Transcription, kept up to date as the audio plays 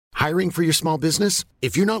Hiring for your small business?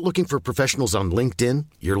 If you're not looking for professionals on LinkedIn,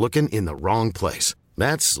 you're looking in the wrong place.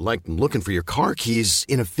 That's like looking for your car keys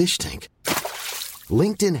in a fish tank.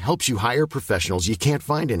 LinkedIn helps you hire professionals you can't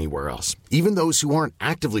find anywhere else, even those who aren't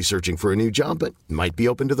actively searching for a new job but might be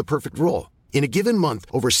open to the perfect role. In a given month,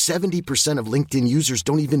 over 70% of LinkedIn users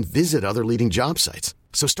don't even visit other leading job sites.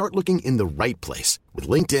 So start looking in the right place. With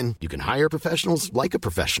LinkedIn, you can hire professionals like a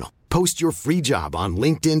professional. Post your free job on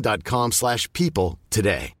linkedin.com/people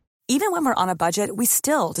today. Even when we're on a budget, we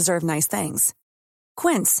still deserve nice things.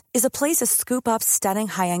 Quince is a place to scoop up stunning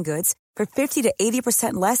high-end goods for 50 to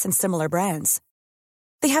 80% less than similar brands.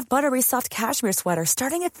 They have buttery soft cashmere sweaters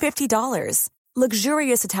starting at $50,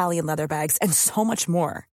 luxurious Italian leather bags, and so much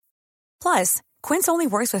more. Plus, Quince only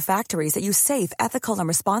works with factories that use safe, ethical, and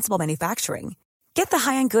responsible manufacturing. Get the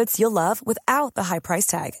high-end goods you'll love without the high price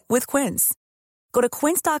tag with Quince. Go to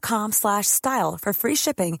quince.com/style for free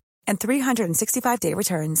shipping and 365-day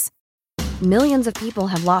returns. Millions of people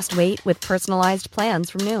have lost weight with personalized plans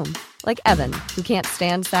from Noom. Like Evan, who can't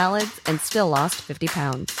stand salads and still lost 50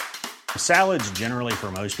 pounds. Salads generally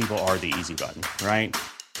for most people are the easy button, right?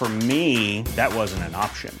 For me, that wasn't an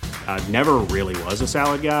option. I never really was a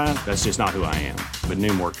salad guy. That's just not who I am. But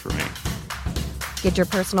Noom worked for me. Get your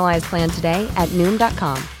personalized plan today at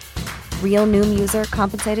Noom.com. Real Noom user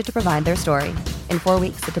compensated to provide their story. In 4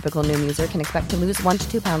 weeks, the typical Noom user can expect to lose 1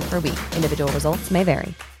 to 2 pounds per week. Individual results may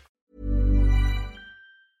vary.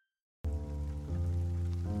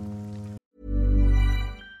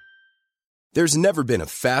 There's never been a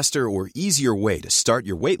faster or easier way to start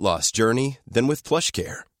your weight loss journey than with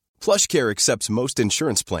PlushCare. PlushCare accepts most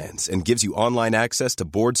insurance plans and gives you online access to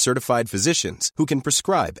board-certified physicians who can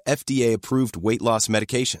prescribe FDA-approved weight loss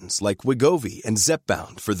medications like Wegovy and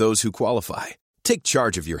Zepbound for those who qualify. Take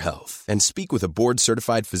charge of your health and speak with a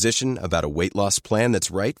board-certified physician about a weight loss plan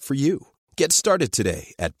that's right for you. Get started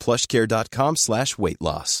today at plushcare.com/weight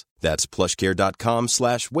loss. That's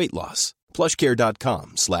plushcare.com/weight loss.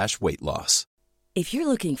 plushcare.com/weight loss. If you're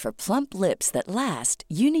looking for plump lips that last,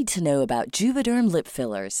 you need to know about Juvederm lip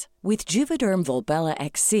fillers. With Juvederm Volbella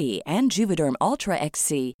XC and Juvederm Ultra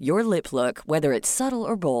XC, your lip look, whether it's subtle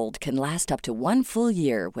or bold, can last up to 1 full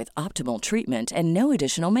year with optimal treatment and no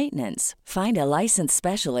additional maintenance. Find a licensed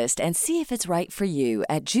specialist and see if it's right for you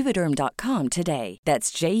at Juvederm.com today.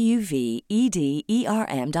 That's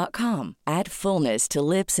JUVEDERM.com. Add fullness to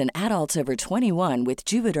lips in adults over 21 with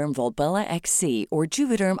Juvederm Volbella XC or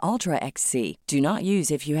Juvederm Ultra XC. Do not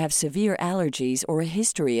use if you have severe allergies or a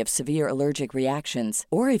history of severe allergic reactions,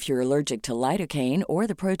 or if you're allergic to lidocaine or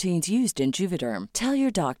the proteins used in Juvederm. Tell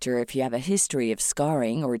your doctor if you have a history of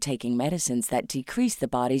scarring or taking medicines that decrease the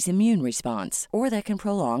body's immune response or that can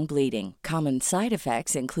prolong bleeding. Common side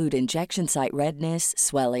effects include injection site redness,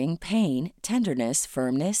 swelling, pain, tenderness,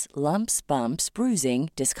 firmness, lumps, bumps, bruising,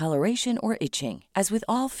 discoloration, or itching. As with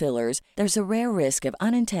all fillers, there's a rare risk of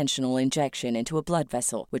unintentional injection into a blood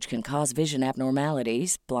vessel, which can cause vision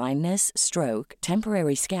abnormalities, blindness, stroke,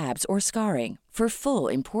 temporary scabs, or scarring. For full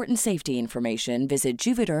important safety information, visit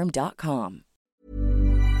Juvederm.com.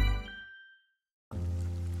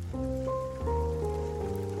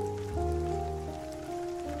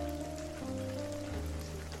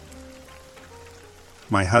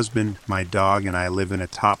 My husband, my dog, and I live in a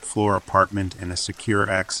top-floor apartment in a secure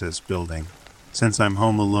access building. Since I'm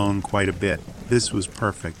home alone quite a bit, this was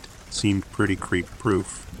perfect. Seemed pretty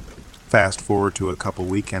creep-proof. Fast forward to a couple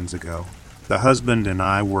weekends ago. The husband and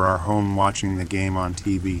I were at home watching the game on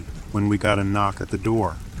TV when we got a knock at the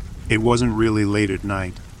door. It wasn't really late at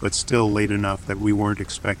night, but still late enough that we weren't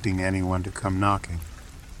expecting anyone to come knocking.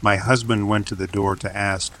 My husband went to the door to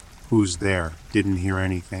ask, "Who's there?" Didn't hear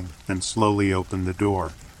anything, then slowly opened the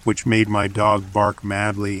door, which made my dog bark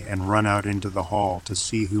madly and run out into the hall to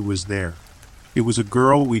see who was there. It was a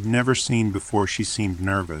girl we'd never seen before. She seemed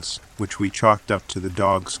nervous, which we chalked up to the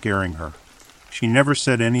dog scaring her. She never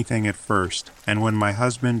said anything at first, and when my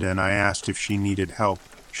husband and I asked if she needed help,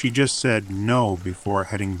 she just said no before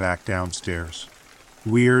heading back downstairs.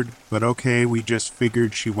 Weird, but okay, we just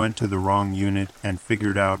figured she went to the wrong unit and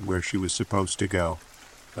figured out where she was supposed to go.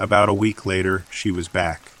 About a week later, she was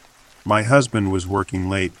back. My husband was working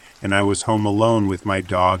late, and I was home alone with my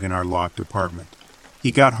dog in our locked apartment.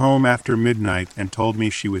 He got home after midnight and told me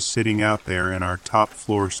she was sitting out there in our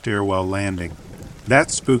top-floor stairwell landing.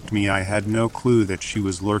 That spooked me. I had no clue that she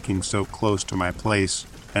was lurking so close to my place,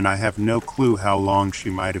 and I have no clue how long she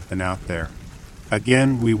might have been out there.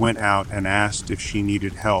 Again, we went out and asked if she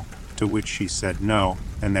needed help, to which she said no,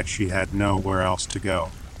 and that she had nowhere else to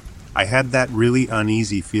go. I had that really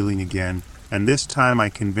uneasy feeling again, and this time I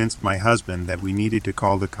convinced my husband that we needed to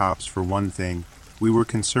call the cops for one thing. We were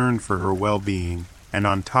concerned for her well-being, And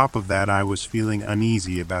on top of that, I was feeling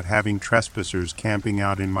uneasy about having trespassers camping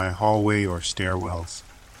out in my hallway or stairwells.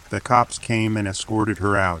 The cops came and escorted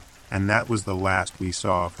her out, and that was the last we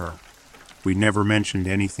saw of her. We never mentioned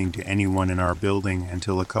anything to anyone in our building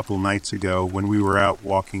until a couple nights ago when we were out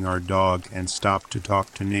walking our dog and stopped to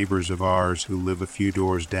talk to neighbors of ours who live a few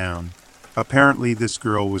doors down. Apparently this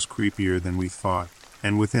girl was creepier than we thought,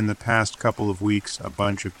 and within the past couple of weeks a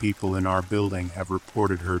bunch of people in our building have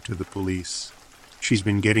reported her to the police. She's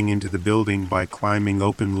been getting into the building by climbing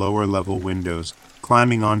open lower-level windows,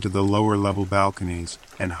 climbing onto the lower-level balconies,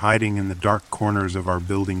 and hiding in the dark corners of our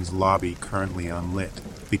building's lobby currently unlit,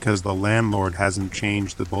 because the landlord hasn't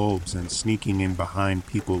changed the bulbs, and sneaking in behind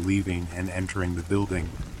people leaving and entering the building.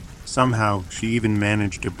 Somehow, she even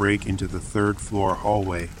managed to break into the third-floor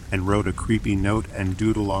hallway and wrote a creepy note and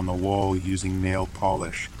doodle on the wall using nail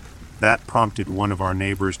polish. That prompted one of our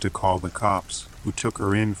neighbors to call the cops, who took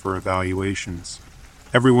her in for evaluations.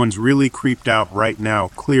 Everyone's really creeped out right now.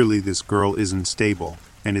 Clearly this girl isn't stable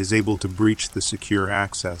and is able to breach the secure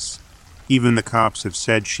access. Even the cops have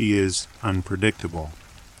said she is unpredictable.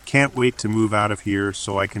 Can't wait to move out of here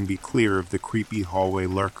so I can be clear of the creepy hallway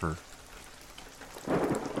lurker.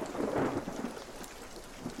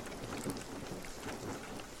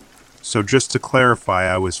 So just to clarify,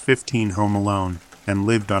 I was 15 home alone and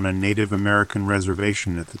lived on a Native American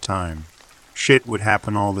reservation at the time. Shit would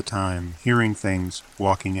happen all the time, hearing things,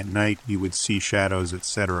 walking at night, you would see shadows,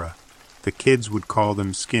 etc. The kids would call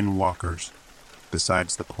them skinwalkers.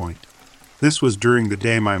 Besides the point. This was during the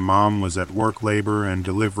day my mom was at work labor and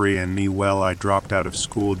delivery and I dropped out of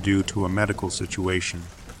school due to a medical situation.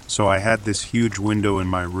 So I had this huge window in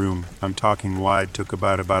my room. I'm talking wide, took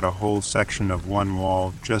about a whole section of one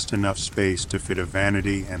wall, just enough space to fit a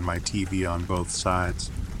vanity and my TV on both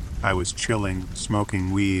sides. I was chilling,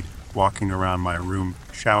 smoking weed, walking around my room,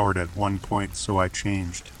 showered at one point, so I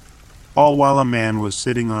changed. All while a man was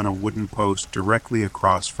sitting on a wooden post directly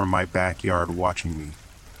across from my backyard watching me.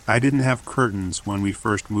 I didn't have curtains when we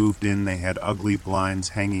first moved in. They had ugly blinds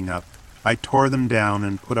hanging up. I tore them down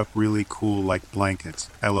and put up really cool like blankets,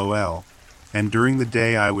 LOL. And during the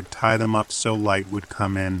day I would tie them up so light would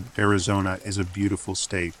come in. Arizona is a beautiful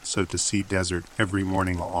state, so to see desert every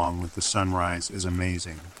morning along with the sunrise is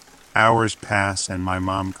amazing. Hours pass and my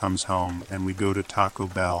mom comes home and we go to Taco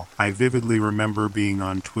Bell. I vividly remember being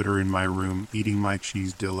on Twitter in my room eating my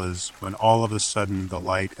cheesedillas when all of a sudden the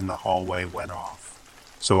light in the hallway went off.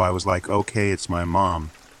 So I was like, okay, it's my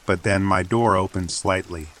mom. But then my door opened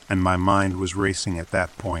slightly and my mind was racing at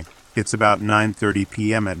that point. It's about 9:30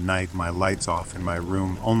 p.m. at night, my light's off in my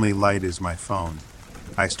room, only light is my phone.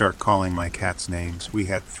 I start calling my cat's names. We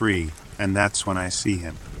had 3, and that's when I see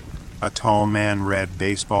him. A tall man, red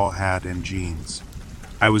baseball hat and jeans.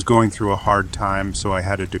 I was going through a hard time, so I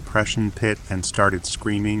had a depression pit and started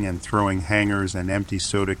screaming and throwing hangers and empty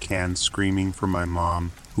soda cans, screaming for my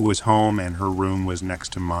mom, who was home and her room was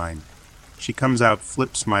next to mine. She comes out,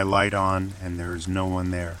 flips my light on, and there is no one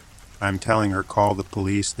there. I'm telling her, call the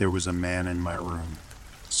police, there was a man in my room.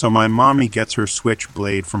 So my mommy gets her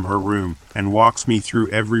switchblade from her room and walks me through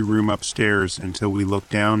every room upstairs until we look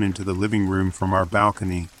down into the living room from our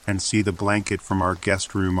balcony and see the blanket from our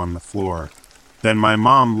guest room on the floor. Then my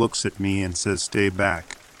mom looks at me and says, stay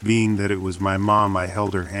back. Being that it was my mom, I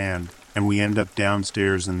held her hand, and we end up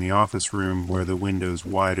downstairs in the office room where the window's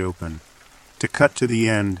wide open. To cut to the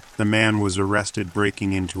end, the man was arrested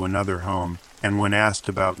breaking into another home, and when asked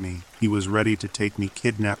about me, he was ready to take me,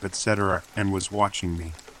 kidnap, etc., and was watching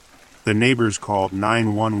me. The neighbors called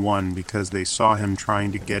 911 because they saw him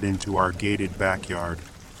trying to get into our gated backyard.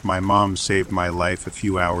 My mom saved my life a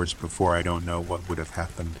few hours before. I don't know what would have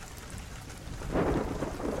happened.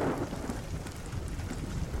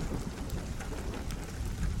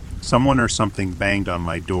 Someone or something banged on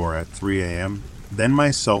my door at 3 a.m. Then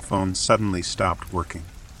my cell phone suddenly stopped working.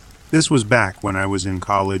 This was back when I was in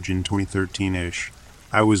college in 2013-ish.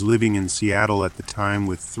 I was living in Seattle at the time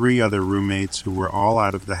with 3 other roommates who were all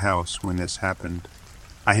out of the house when this happened.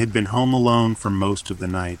 I had been home alone for most of the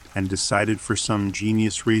night and decided for some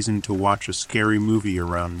genius reason to watch a scary movie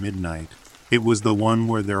around midnight. It was the one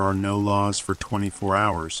where there are no laws for 24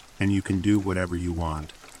 hours and you can do whatever you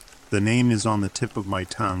want. The name is on the tip of my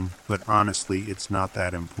tongue, but honestly it's not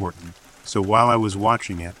that important. So while I was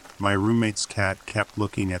watching it, my roommate's cat kept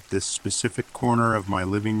looking at this specific corner of my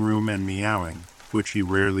living room and meowing, which he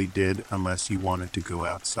rarely did unless he wanted to go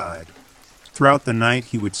outside. Throughout the night,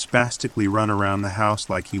 he would spastically run around the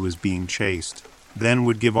house like he was being chased, then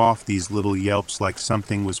would give off these little yelps like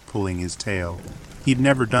something was pulling his tail. He'd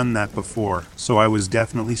never done that before, so I was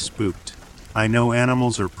definitely spooked. I know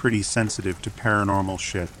animals are pretty sensitive to paranormal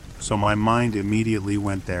shit, so my mind immediately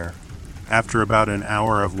went there. After about an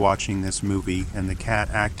hour of watching this movie and the cat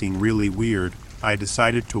acting really weird, I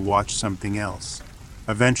decided to watch something else.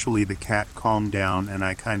 Eventually the cat calmed down and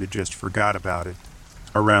I kinda just forgot about it.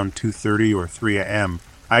 Around 2:30 or 3 a.m.,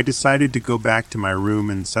 I decided to go back to my room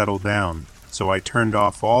and settle down, so I turned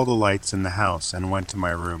off all the lights in the house and went to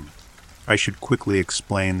my room. I should quickly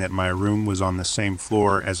explain that my room was on the same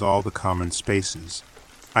floor as all the common spaces.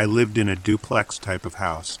 I lived in a duplex type of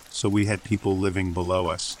house, so we had people living below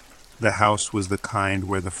us. The house was the kind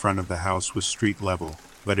where the front of the house was street level,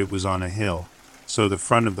 but it was on a hill. So the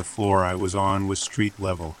front of the floor I was on was street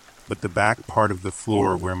level, but the back part of the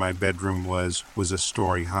floor where my bedroom was a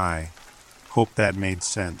story high. Hope that made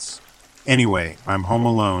sense. Anyway, I'm home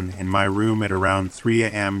alone in my room at around 3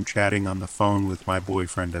 a.m. chatting on the phone with my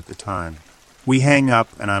boyfriend at the time. We hang up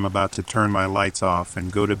and I'm about to turn my lights off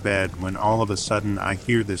and go to bed when all of a sudden I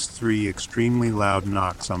hear this 3 extremely loud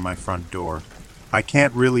knocks on my front door. I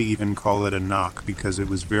can't really even call it a knock because it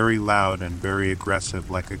was very loud and very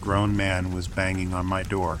aggressive, like a grown man was banging on my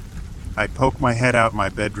door. I poke my head out my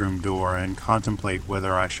bedroom door and contemplate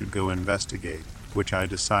whether I should go investigate, which I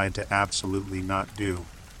decide to absolutely not do.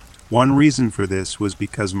 One reason for this was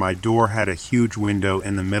because my door had a huge window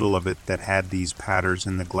in the middle of it that had these patterns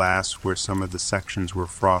in the glass where some of the sections were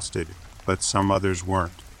frosted, but some others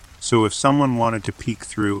weren't. So if someone wanted to peek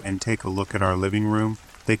through and take a look at our living room,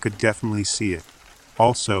 they could definitely see it.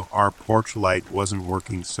 Also, our porch light wasn't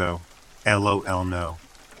working, so LOL no.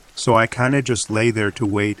 So I kinda just lay there to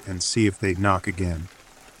wait and see if they'd knock again.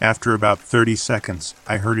 After about 30 seconds,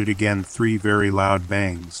 I heard it again, 3 very loud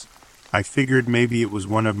bangs. I figured maybe it was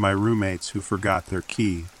one of my roommates who forgot their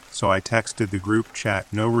key, so I texted the group chat,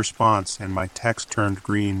 no response, and my text turned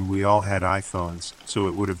green. We all had iPhones, so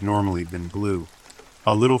it would have normally been blue.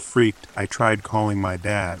 A little freaked, I tried calling my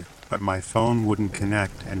dad, but my phone wouldn't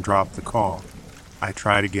connect and dropped the call. I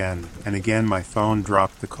tried again, and again my phone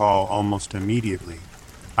dropped the call almost immediately.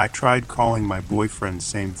 I tried calling my boyfriend,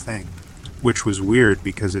 same thing. Which was weird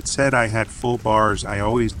because it said I had full bars. I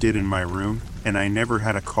always did in my room, and I never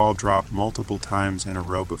had a call drop multiple times in a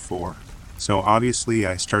row before. So obviously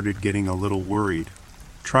I started getting a little worried.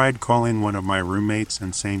 Tried calling one of my roommates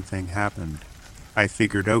and same thing happened. I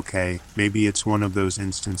figured, okay, maybe it's one of those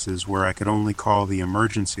instances where I could only call the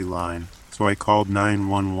emergency line, so I called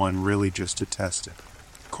 911 really just to test it.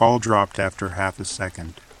 Call dropped after half a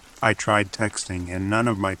second. I tried texting and none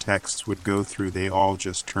of my texts would go through, they all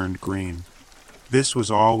just turned green. This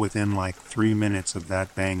was all within like 3 minutes of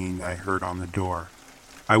that banging I heard on the door.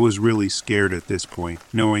 I was really scared at this point,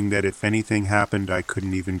 knowing that if anything happened I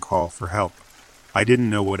couldn't even call for help. I didn't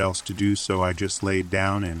know what else to do, so I just laid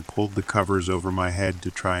down and pulled the covers over my head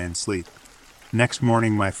to try and sleep. Next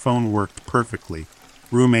morning my phone worked perfectly.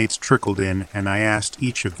 Roommates trickled in and I asked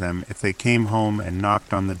each of them if they came home and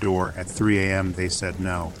knocked on the door at 3 a.m. They said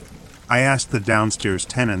no. I asked the downstairs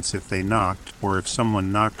tenants if they knocked or if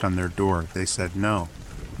someone knocked on their door. They said no.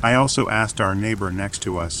 I also asked our neighbor next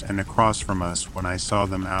to us and across from us when I saw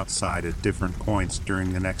them outside at different points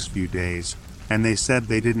during the next few days, and they said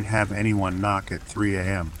they didn't have anyone knock at 3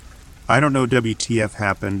 a.m. I don't know WTF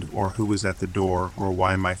happened or who was at the door or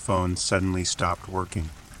why my phone suddenly stopped working.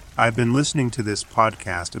 I've been listening to this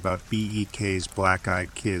podcast about BEK's Black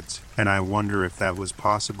Eyed Kids, and I wonder if that was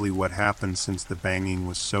possibly what happened since the banging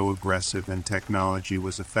was so aggressive and technology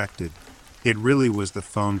was affected. It really was the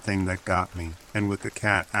phone thing that got me, and with the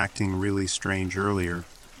cat acting really strange earlier,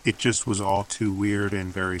 it just was all too weird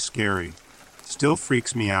and very scary. Still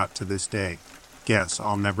freaks me out to this day. Guess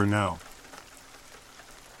I'll never know.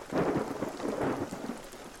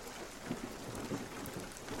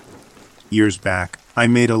 Years back, I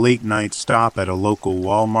made a late-night stop at a local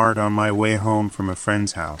Walmart on my way home from a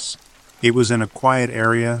friend's house. It was in a quiet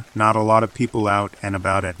area, not a lot of people out and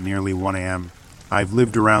about at nearly 1 a.m. I've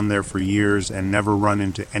lived around there for years and never run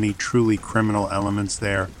into any truly criminal elements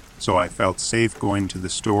there, so I felt safe going to the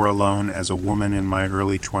store alone as a woman in my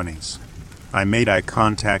early 20s. I made eye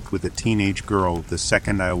contact with a teenage girl the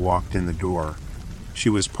second I walked in the door. She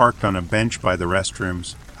was parked on a bench by the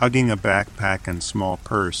restrooms, hugging a backpack and small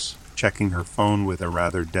purse, checking her phone with a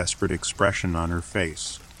rather desperate expression on her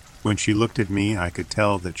face. When she looked at me, I could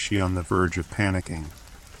tell that she was on the verge of panicking.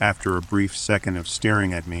 After a brief second of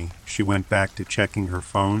staring at me, she went back to checking her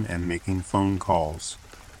phone and making phone calls.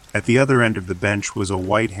 At the other end of the bench was a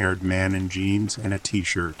white-haired man in jeans and a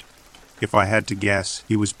t-shirt. If I had to guess,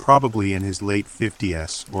 he was probably in his late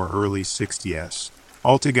 50s or early 60s.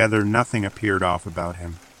 Altogether, nothing appeared off about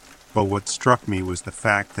him. But what struck me was the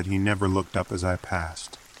fact that he never looked up as I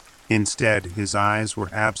passed. Instead, his eyes were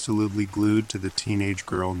absolutely glued to the teenage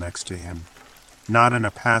girl next to him. not in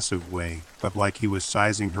a passive way, but like he was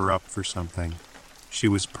sizing her up for something. She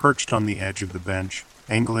was perched on the edge of the bench,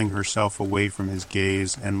 angling herself away from his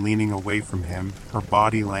gaze and leaning away from him. Her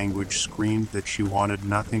body language screamed that she wanted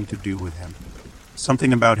nothing to do with him.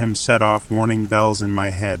 Something about him set off warning bells in my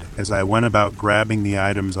head as I went about grabbing the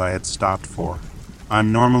items I had stopped for.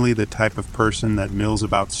 I'm normally the type of person that mills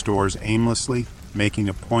about stores aimlessly, making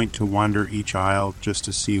a point to wander each aisle just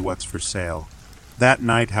to see what's for sale. That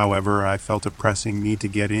night, however, I felt a pressing need to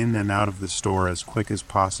get in and out of the store as quick as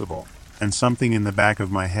possible, and something in the back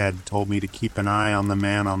of my head told me to keep an eye on the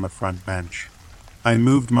man on the front bench. I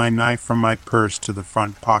moved my knife from my purse to the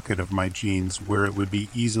front pocket of my jeans where it would be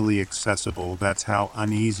easily accessible. That's how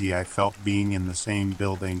uneasy I felt being in the same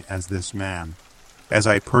building as this man. As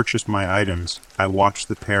I purchased my items, I watched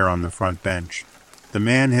the pair on the front bench. The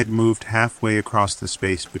man had moved halfway across the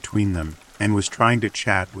space between them and was trying to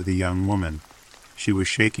chat with a young woman. She was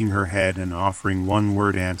shaking her head and offering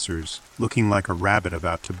one-word answers, looking like a rabbit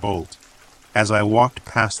about to bolt. As I walked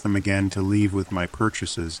past them again to leave with my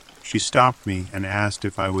purchases, she stopped me and asked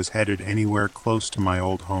if I was headed anywhere close to my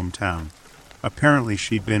old hometown. Apparently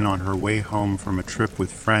she'd been on her way home from a trip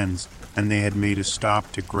with friends, and they had made a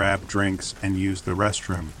stop to grab drinks and use the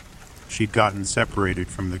restroom. She'd gotten separated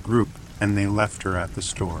from the group, and they left her at the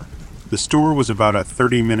store. The store was about a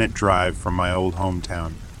 30-minute drive from my old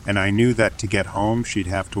hometown, and I knew that to get home she'd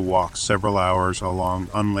have to walk several hours along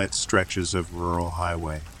unlit stretches of rural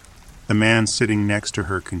highway. The man sitting next to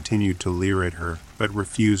her continued to leer at her, but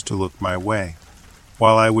refused to look my way.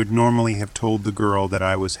 While I would normally have told the girl that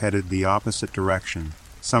I was headed the opposite direction,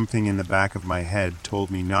 something in the back of my head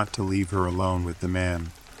told me not to leave her alone with the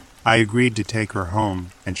man. I agreed to take her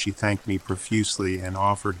home, and she thanked me profusely and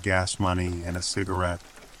offered gas money and a cigarette.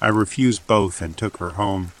 I refused both and took her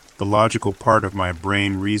home, the logical part of my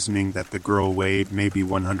brain reasoning that the girl weighed maybe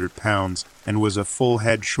 100 pounds and was a full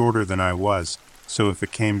head shorter than I was. So if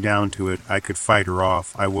it came down to it, I could fight her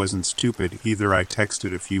off. I wasn't stupid either. I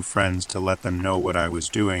texted a few friends to let them know what I was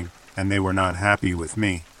doing, and they were not happy with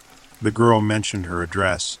me. The girl mentioned her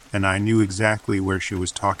address, and I knew exactly where she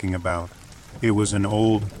was talking about. It was an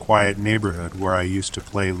old, quiet neighborhood where I used to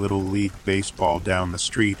play Little League baseball down the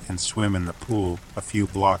street and swim in the pool a few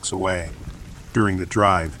blocks away. During the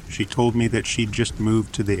drive, she told me that she'd just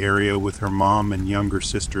moved to the area with her mom and younger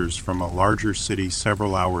sisters from a larger city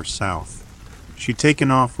several hours south. She'd taken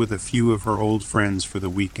off with a few of her old friends for the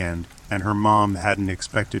weekend, and her mom hadn't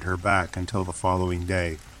expected her back until the following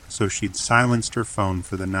day, so she'd silenced her phone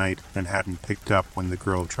for the night and hadn't picked up when the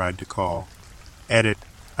girl tried to call. Edit.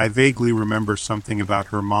 I vaguely remember something about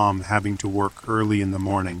her mom having to work early in the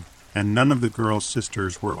morning, and none of the girl's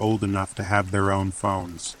sisters were old enough to have their own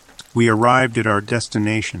phones. We arrived at our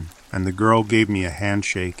destination, and the girl gave me a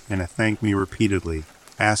handshake and thanked me repeatedly,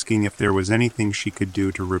 asking if there was anything she could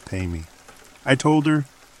do to repay me. I told her,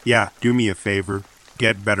 yeah, do me a favor,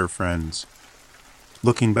 get better friends.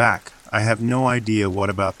 Looking back, I have no idea what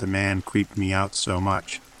about the man creeped me out so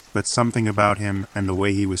much, but something about him and the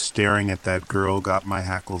way he was staring at that girl got my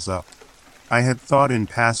hackles up. I had thought in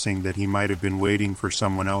passing that he might have been waiting for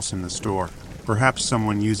someone else in the store, perhaps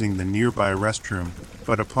someone using the nearby restroom,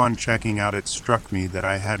 but upon checking out it struck me that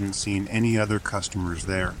I hadn't seen any other customers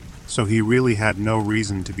there, so he really had no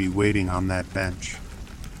reason to be waiting on that bench.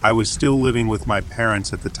 I was still living with my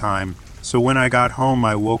parents at the time, so when I got home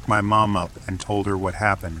I woke my mom up and told her what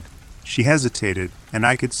happened. She hesitated, and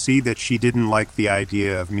I could see that she didn't like the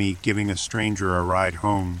idea of me giving a stranger a ride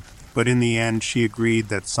home, but in the end she agreed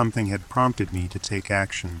that something had prompted me to take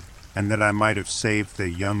action, and that I might have saved the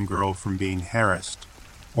young girl from being harassed,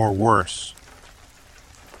 or worse.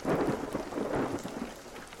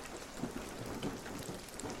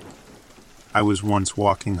 I was once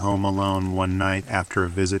walking home alone one night after a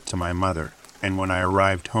visit to my mother, and when I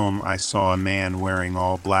arrived home I saw a man wearing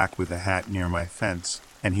all black with a hat near my fence,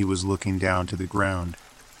 and he was looking down to the ground.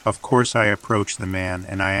 Of course I approached the man,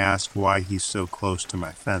 and I asked why he's so close to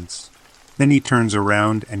my fence. Then he turns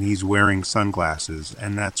around and he's wearing sunglasses,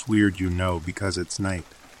 and that's weird, you know, because it's night.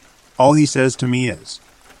 All he says to me is,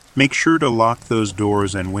 "Make sure to lock those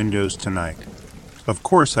doors and windows tonight." Of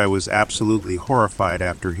course I was absolutely horrified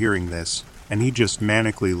after hearing this, and he just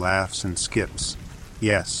manically laughs and skips.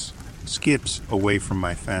 Yes, skips away from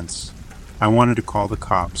my fence. I wanted to call the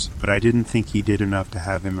cops, but I didn't think he did enough to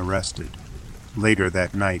have him arrested. Later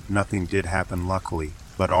that night, nothing did happen luckily,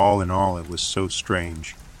 but all in all it was so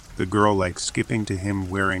strange. The girl like skipping to him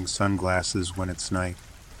wearing sunglasses when it's night.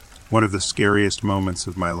 One of the scariest moments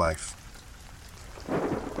of my life.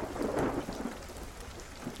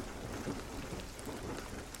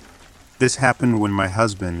 This happened when my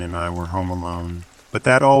husband and I were home alone. But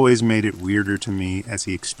that always made it weirder to me as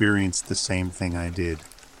he experienced the same thing I did.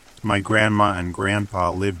 My grandma and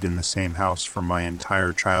grandpa lived in the same house for my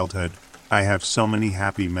entire childhood. I have so many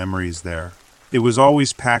happy memories there. It was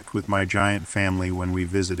always packed with my giant family when we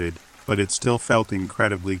visited, but it still felt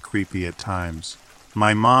incredibly creepy at times.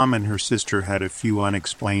 My mom and her sister had a few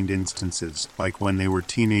unexplained instances, like when they were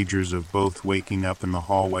teenagers, of both waking up in the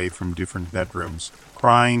hallway from different bedrooms,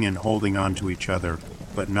 crying and holding on to each other,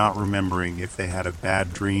 but not remembering if they had a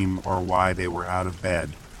bad dream or why they were out of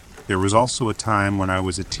bed. There was also a time when I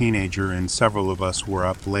was a teenager and several of us were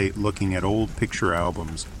up late looking at old picture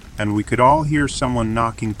albums, and we could all hear someone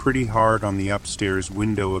knocking pretty hard on the upstairs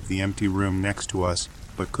window of the empty room next to us,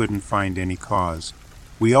 but couldn't find any cause.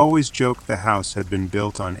 We always joked the house had been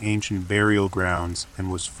built on ancient burial grounds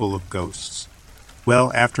and was full of ghosts.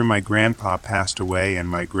 Well, after my grandpa passed away and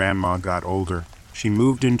my grandma got older, she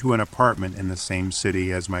moved into an apartment in the same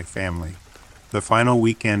city as my family. The final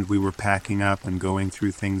weekend we were packing up and going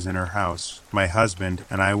through things in her house. My husband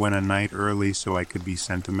and I went a night early so I could be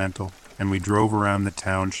sentimental, and we drove around the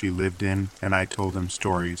town she lived in, and I told him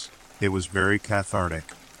stories. It was very cathartic.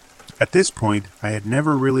 At this point, I had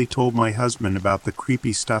never really told my husband about the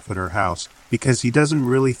creepy stuff at her house, because he doesn't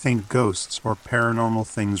really think ghosts or paranormal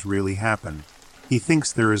things really happen. He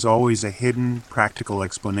thinks there is always a hidden, practical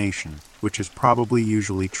explanation, which is probably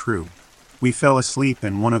usually true. We fell asleep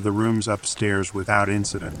in one of the rooms upstairs without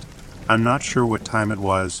incident. I'm not sure what time it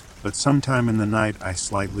was, but sometime in the night I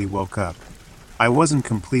slightly woke up. I wasn't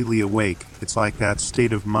completely awake. It's like that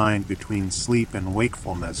state of mind between sleep and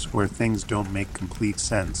wakefulness where things don't make complete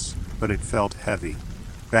sense, but it felt heavy.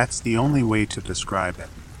 That's the only way to describe it.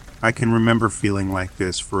 I can remember feeling like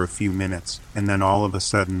this for a few minutes, and then all of a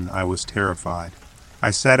sudden I was terrified. I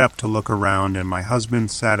sat up to look around, and my husband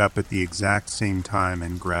sat up at the exact same time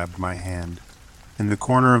and grabbed my hand. In the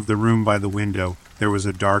corner of the room by the window, there was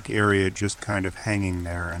a dark area just kind of hanging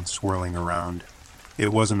there and swirling around.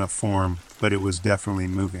 It wasn't a form, but it was definitely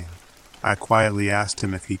moving. I quietly asked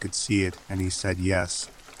him if he could see it, and he said yes.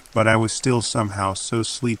 But I was still somehow so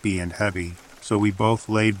sleepy and heavy, so we both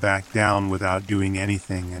laid back down without doing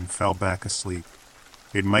anything and fell back asleep.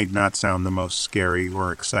 It might not sound the most scary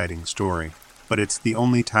or exciting story, but it's the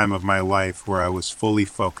only time of my life where I was fully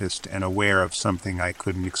focused and aware of something I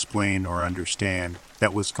couldn't explain or understand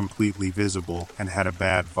that was completely visible and had a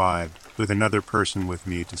bad vibe, with another person with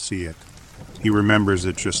me to see it. He remembers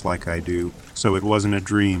it just like I do, so it wasn't a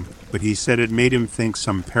dream, but he said it made him think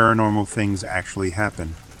some paranormal things actually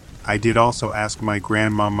happened. I did also ask my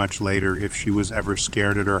grandma much later if she was ever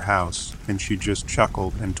scared at her house, and she just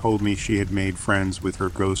chuckled and told me she had made friends with her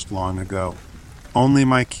ghost long ago. Only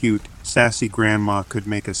my cute, sassy grandma could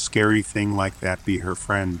make a scary thing like that be her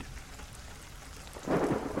friend.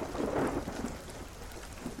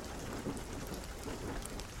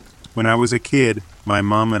 When I was a kid, my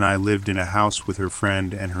mom and I lived in a house with her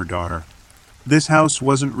friend and her daughter. This house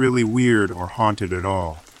wasn't really weird or haunted at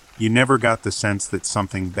all. You never got the sense that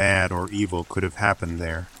something bad or evil could have happened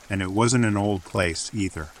there, and it wasn't an old place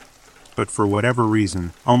either. But for whatever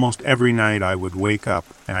reason, almost every night I would wake up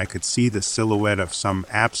and I could see the silhouette of some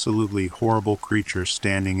absolutely horrible creature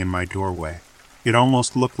standing in my doorway. It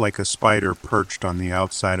almost looked like a spider perched on the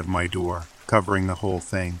outside of my door, covering the whole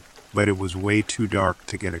thing, but it was way too dark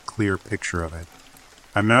to get a clear picture of it.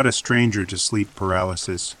 I'm not a stranger to sleep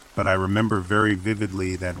paralysis, but I remember very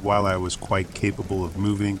vividly that while I was quite capable of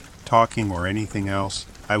moving, talking, or anything else,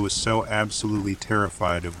 I was so absolutely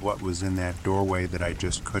terrified of what was in that doorway that I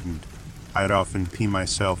just couldn't. I'd often pee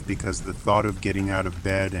myself because the thought of getting out of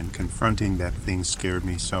bed and confronting that thing scared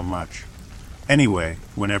me so much. Anyway,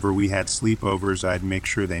 whenever we had sleepovers, I'd make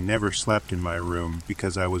sure they never slept in my room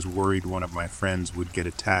because I was worried one of my friends would get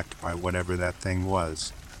attacked by whatever that thing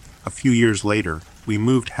was. A few years later, we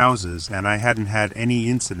moved houses and I hadn't had any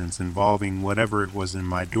incidents involving whatever it was in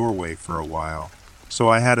my doorway for a while. So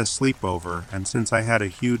I had a sleepover, and since I had a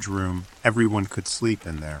huge room, everyone could sleep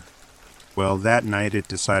in there. Well, that night it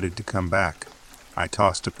decided to come back. I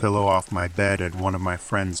tossed a pillow off my bed at one of my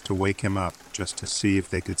friends to wake him up, just to see if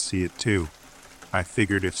they could see it too. I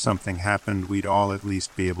figured if something happened, we'd all at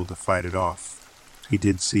least be able to fight it off. He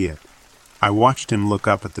did see it. I watched him look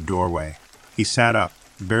up at the doorway. He sat up,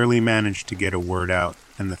 barely managed to get a word out,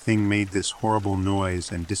 and the thing made this horrible noise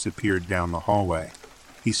and disappeared down the hallway.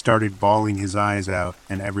 He started bawling his eyes out,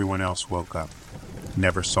 and everyone else woke up.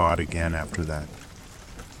 Never saw it again after that.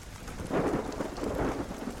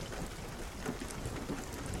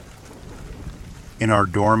 In our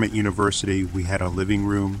dorm at university, we had a living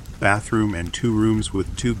room, bathroom, and 2 rooms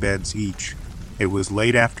with 2 beds each. It was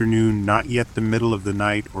late afternoon, not yet the middle of the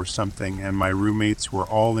night or something, and my roommates were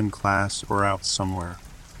all in class or out somewhere.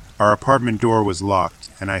 Our apartment door was locked,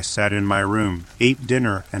 and I sat in my room, ate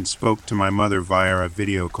dinner, and spoke to my mother via a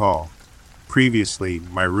video call. Previously,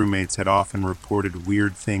 my roommates had often reported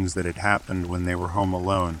weird things that had happened when they were home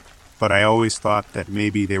alone, but I always thought that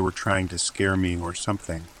maybe they were trying to scare me or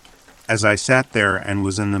something. As I sat there and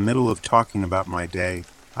was in the middle of talking about my day,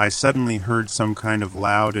 I suddenly heard some kind of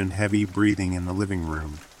loud and heavy breathing in the living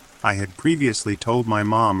room. I had previously told my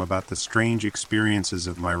mom about the strange experiences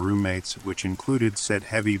of my roommates, which included said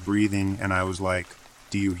heavy breathing, and I was like,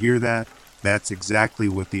 "Do you hear that? That's exactly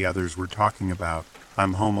what the others were talking about.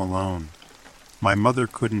 I'm home alone." My mother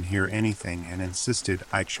couldn't hear anything and insisted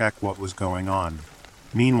I check what was going on.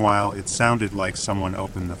 Meanwhile, it sounded like someone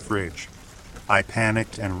opened the fridge. I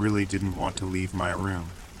panicked and really didn't want to leave my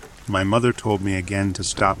room. My mother told me again to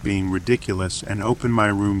stop being ridiculous and open my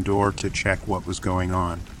room door to check what was going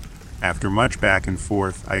on. After much back and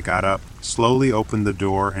forth, I got up, slowly opened the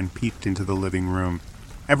door, and peeked into the living room.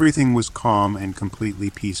 Everything was calm and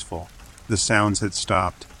completely peaceful. The sounds had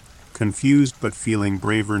stopped. Confused but feeling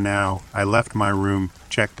braver now, I left my room,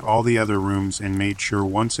 checked all the other rooms, and made sure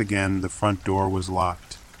once again the front door was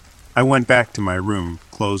locked. I went back to my room,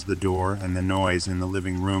 closed the door, and the noise in the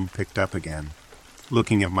living room picked up again.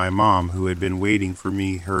 Looking at my mom, who had been waiting for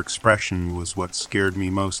me, her expression was what scared me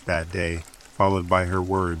most that day, followed by her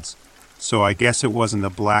words. "So I guess it wasn't a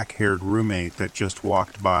black-haired roommate that just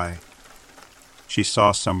walked by." She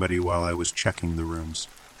saw somebody while I was checking the rooms.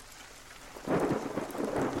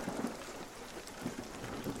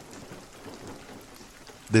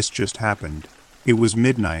 This just happened. It was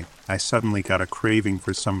midnight. I suddenly got a craving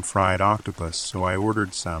for some fried octopus, so I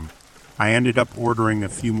ordered some. I ended up ordering a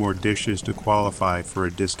few more dishes to qualify for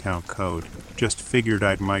a discount code. Just figured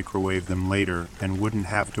I'd microwave them later and wouldn't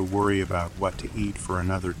have to worry about what to eat for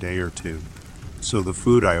another day or two. So the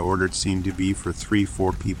food I ordered seemed to be for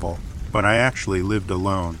 3-4 people, but I actually lived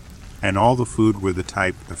alone, and all the food were the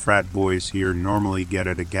type the frat boys here normally get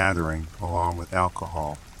at a gathering, along with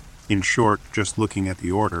alcohol. In short, just looking at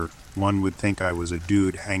the order, one would think I was a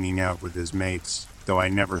dude hanging out with his mates, though I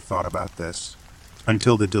never thought about this.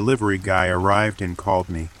 Until the delivery guy arrived and called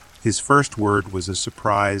me. His first word was a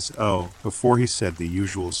surprise "oh" before he said the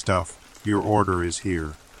usual stuff, "Your order is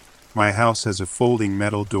here." My house has a folding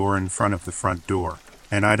metal door in front of the front door,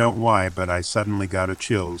 and I don't know why, but I suddenly got a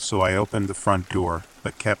chill, so I opened the front door,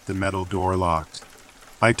 but kept the metal door locked.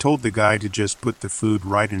 I told the guy to just put the food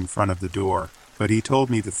right in front of the door, but he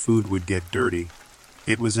told me the food would get dirty.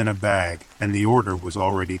 It was in a bag, and the order was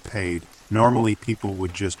already paid. Normally people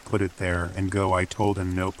would just put it there and go. I told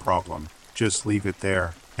him no problem, just leave it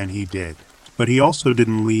there, and he did. But he also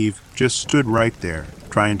didn't leave, just stood right there,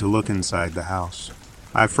 trying to look inside the house.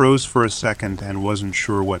 I froze for a second and wasn't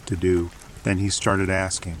sure what to do. Then he started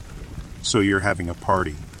asking, "So you're having a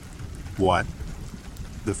party?" "What?"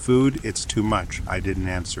 "The food, it's too much," I didn't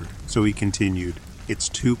answer. So he continued, "It's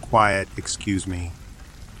too quiet, excuse me."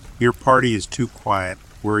 "Your party is too quiet.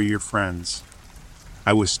 Where are your friends?"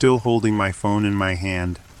 I was still holding my phone in my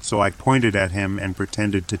hand, so I pointed at him and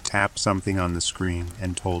pretended to tap something on the screen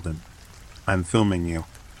and told him, "I'm filming you."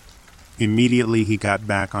 Immediately he got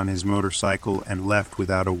back on his motorcycle and left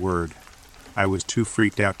without a word. I was too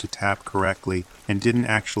freaked out to tap correctly and didn't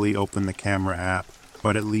actually open the camera app,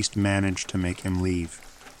 but at least managed to make him leave.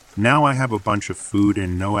 Now I have a bunch of food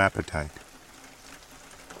and no appetite.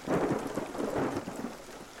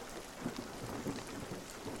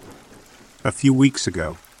 A few weeks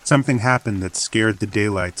ago, something happened that scared the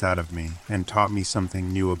daylights out of me and taught me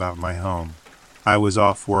something new about my home. I was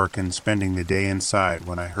off work and spending the day inside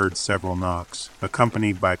when I heard several knocks,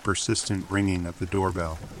 accompanied by persistent ringing of the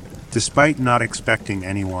doorbell. Despite not expecting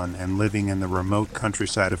anyone and living in the remote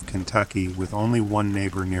countryside of Kentucky with only one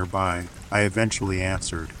neighbor nearby, I eventually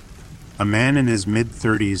answered. A man in his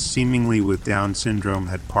mid-30s, seemingly with Down syndrome,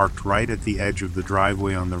 had parked right at the edge of the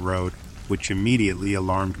driveway on the road, which immediately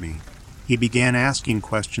alarmed me. He began asking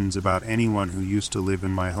questions about anyone who used to live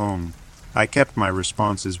in my home. I kept my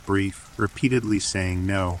responses brief, repeatedly saying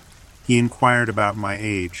no. He inquired about my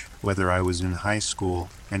age, whether I was in high school,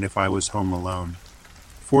 and if I was home alone.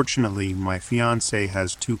 Fortunately, my fiancé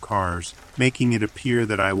has 2 cars, making it appear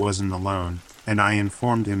that I wasn't alone, and I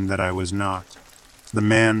informed him that I was not. The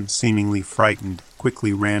man, seemingly frightened,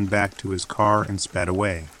 quickly ran back to his car and sped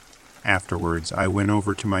away. Afterwards, I went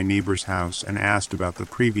over to my neighbor's house and asked about the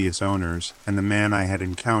previous owners and the man I had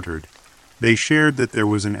encountered. They shared that there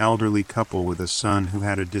was an elderly couple with a son who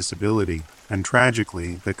had a disability, and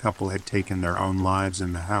tragically, the couple had taken their own lives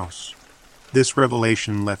in the house. This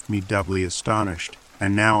revelation left me doubly astonished,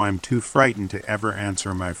 and now I'm too frightened to ever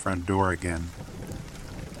answer my front door again.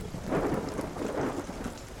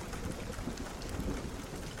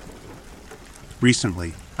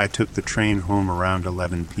 Recently, I took the train home around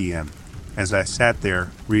 11 p.m. As I sat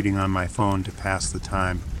there, reading on my phone to pass the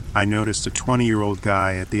time, I noticed a 20-year-old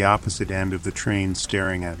guy at the opposite end of the train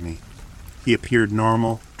staring at me. He appeared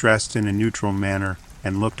normal, dressed in a neutral manner,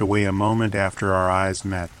 and looked away a moment after our eyes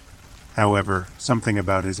met. However, something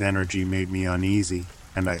about his energy made me uneasy,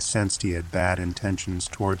 and I sensed he had bad intentions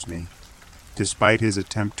towards me. Despite his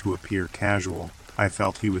attempt to appear casual, I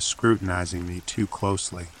felt he was scrutinizing me too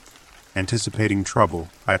closely. Anticipating trouble,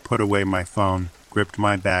 I put away my phone, gripped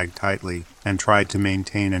my bag tightly, and tried to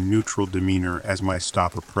maintain a neutral demeanor as my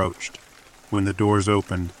stop approached. When the doors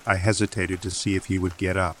opened, I hesitated to see if he would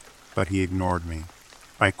get up, but he ignored me.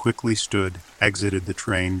 I quickly stood, exited the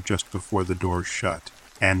train just before the doors shut,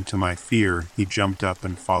 and to my fear, he jumped up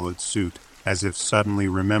and followed suit, as if suddenly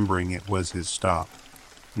remembering it was his stop.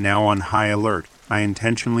 Now on high alert, I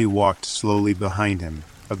intentionally walked slowly behind him,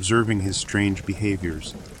 observing his strange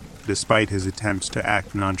behaviors. Despite his attempts to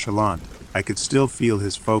act nonchalant, I could still feel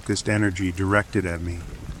his focused energy directed at me.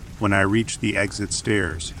 When I reached the exit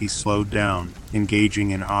stairs, he slowed down,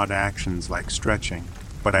 engaging in odd actions like stretching,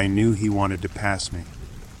 but I knew he wanted to pass me.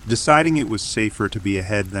 Deciding it was safer to be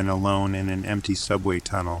ahead than alone in an empty subway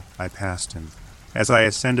tunnel, I passed him. As I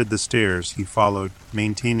ascended the stairs, he followed,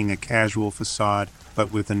 maintaining a casual facade,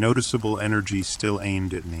 but with a noticeable energy still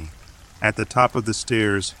aimed at me. At the top of the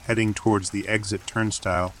stairs, heading towards the exit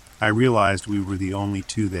turnstile, I realized we were the only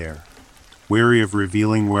two there. Wary of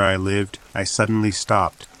revealing where I lived, I suddenly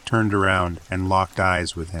stopped, turned around, and locked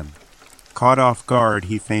eyes with him. Caught off guard,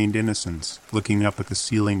 he feigned innocence, looking up at the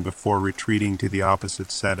ceiling before retreating to the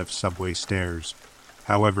opposite set of subway stairs.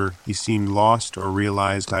 However, he seemed lost or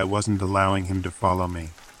realized I wasn't allowing him to follow me.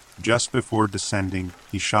 Just before descending,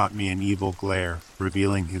 he shot me an evil glare,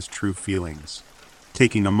 revealing his true feelings.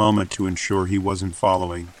 Taking a moment to ensure he wasn't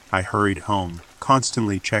following, I hurried home,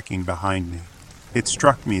 constantly checking behind me. It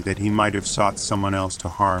struck me that he might have sought someone else to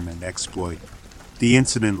harm and exploit. The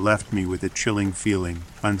incident left me with a chilling feeling,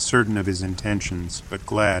 uncertain of his intentions, but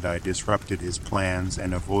glad I disrupted his plans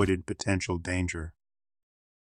and avoided potential danger.